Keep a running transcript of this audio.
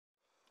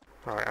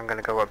Alright, I'm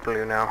gonna go up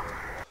blue now.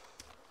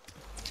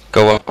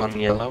 Go up on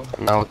yellow,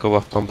 and I'll go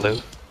up on blue.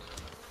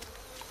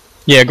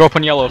 Yeah, go up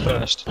on yellow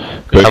first.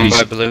 But Come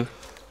by blue.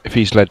 if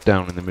he's led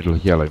down in the middle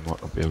of yellow, you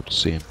might not be able to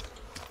see him.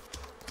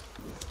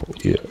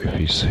 But yeah, if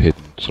he's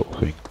hidden, sort of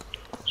thing.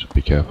 So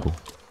be careful.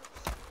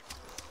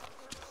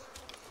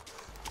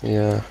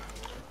 Yeah.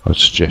 I'd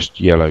suggest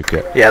yellow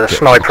get. Yeah, the get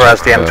sniper to the has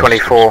top the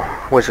first.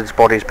 M24. Wizard's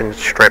body's been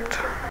stripped.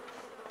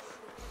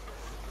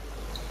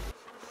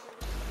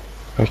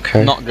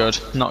 Okay. Not good,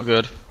 not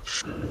good.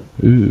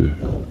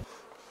 Ooh.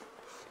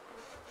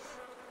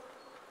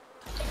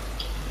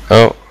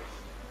 Oh,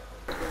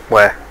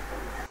 Where?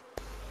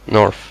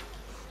 north.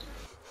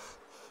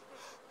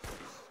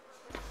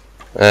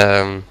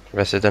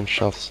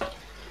 Residentials.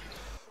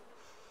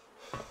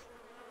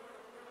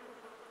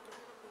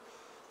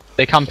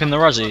 They camp in the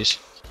Razzies.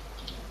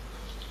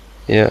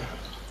 Yeah.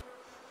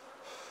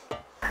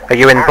 Are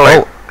you in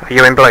blue? Oh. Are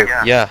you in blue?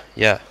 Yeah.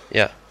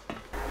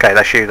 Okay,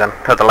 that's you then.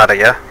 At the ladder,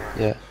 yeah?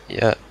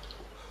 Yeah.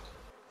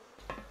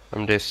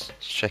 I'm just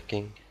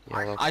checking.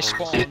 Yellow I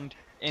phone. spawned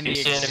in the do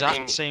you see exact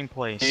anything- same Do you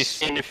place.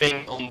 see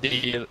anything on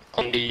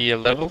the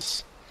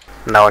levels?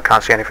 No, I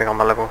can't see anything on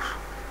the levels.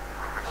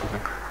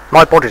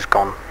 My body's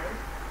gone.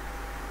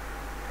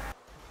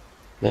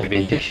 Maybe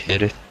you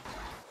hit it.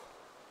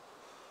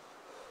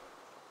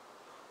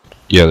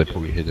 Yeah, they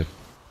probably hid him.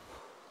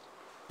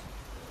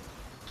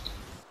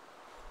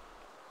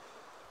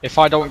 If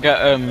I don't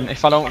get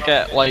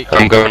like,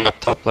 I'm going up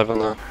top level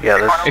now. Yeah,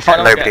 there's if I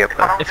don't nobody get, up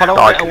there. if I don't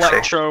that I get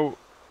can see.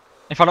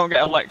 if I don't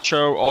get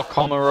Electro or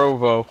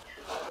Komorovo,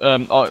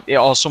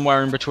 or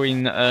somewhere in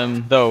between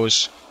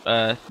those,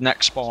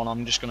 next spawn,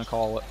 I'm just gonna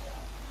call it.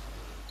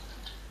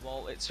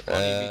 Well, it's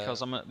funny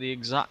because I'm at the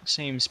exact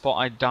same spot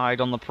I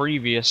died on the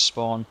previous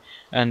spawn,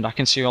 and I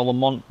can see all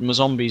the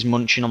zombies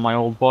munching on my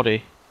old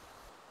body.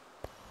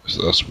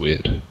 So that's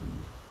weird.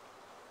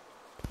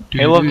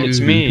 Hey look, it's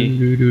me.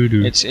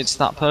 It's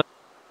that person.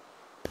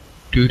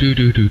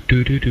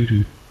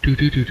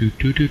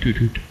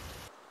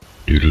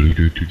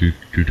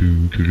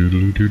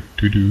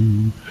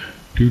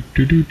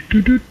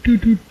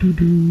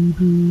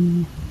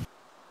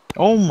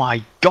 Oh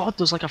my god,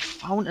 there's like a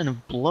fountain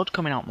of blood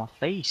coming out my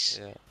face.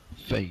 Yeah.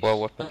 Face. What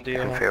weapon do you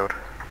have? Infield.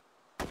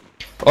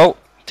 Oh!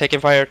 Taking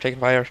fire.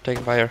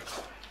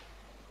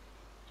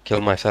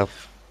 Kill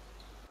myself.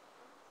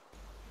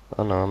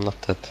 Oh no, I'm not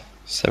dead.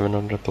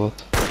 700 blood.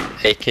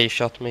 AK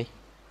shot me.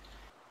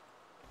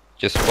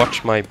 Just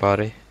watch my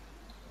body.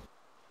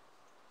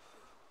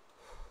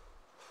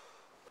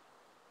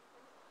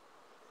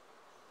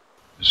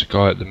 There's a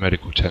guy at the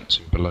medical tents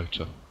in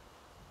Belota.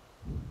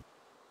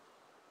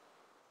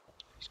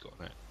 He's got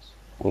an axe.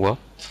 What?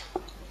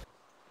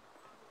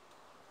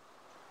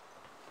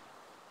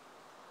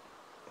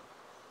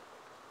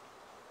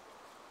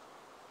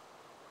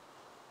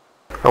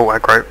 Oh,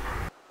 aggro.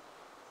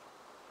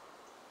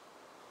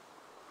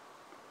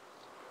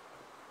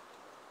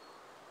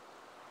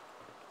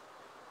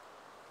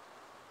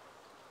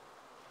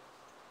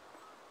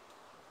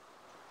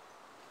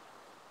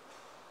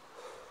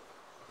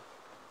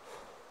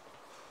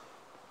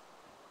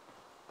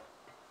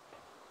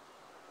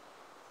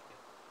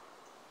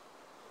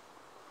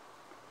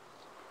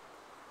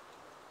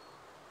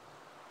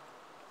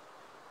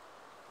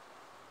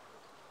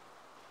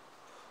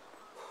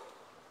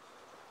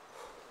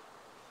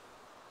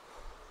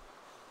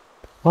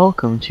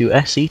 Welcome to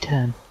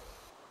SE10.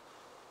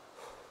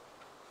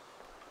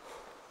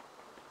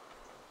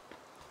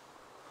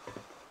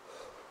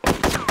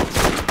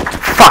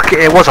 Fuck,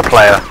 it was a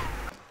player.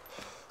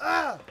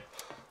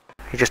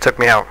 He just took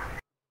me out.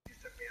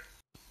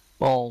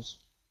 Balls.